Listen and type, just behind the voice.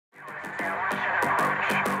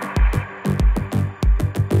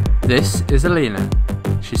This is Alina.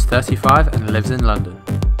 She's 35 and lives in London.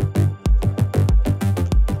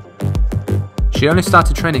 She only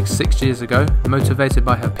started training 6 years ago, motivated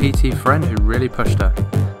by her PT friend who really pushed her.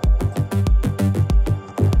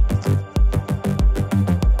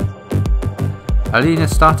 Alina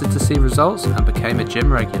started to see results and became a gym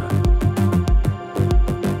regular.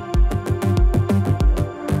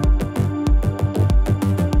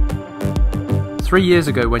 Three years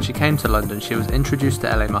ago when she came to London, she was introduced to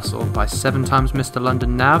LA Muscle by 7 times Mr.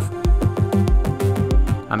 London Nav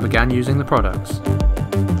and began using the products.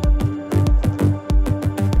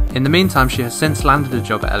 In the meantime, she has since landed a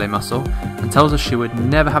job at LA Muscle and tells us she would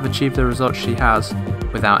never have achieved the results she has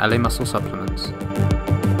without LA Muscle supplements.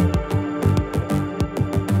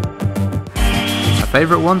 Her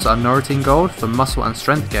favourite ones are Norotine Gold for muscle and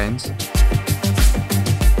strength gains,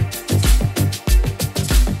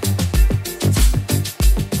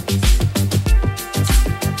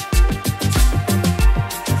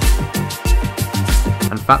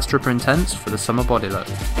 and Fat Stripper Intense for the summer body look.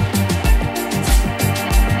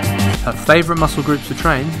 Her favourite muscle groups to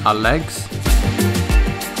train are legs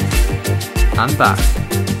and back.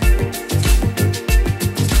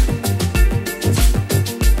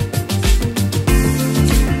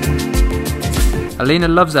 Alina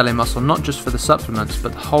loves LA Muscle not just for the supplements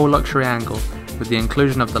but the whole luxury angle, with the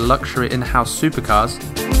inclusion of the luxury in-house supercars,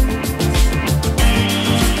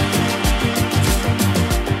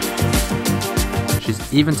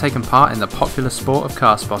 she's even taken part in the popular sport of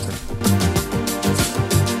car spotting.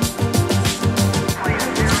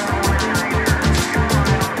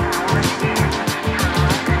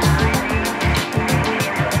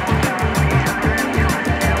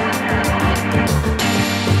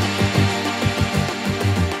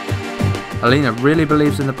 Alina really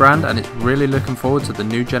believes in the brand and is really looking forward to the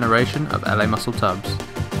new generation of LA Muscle tubs.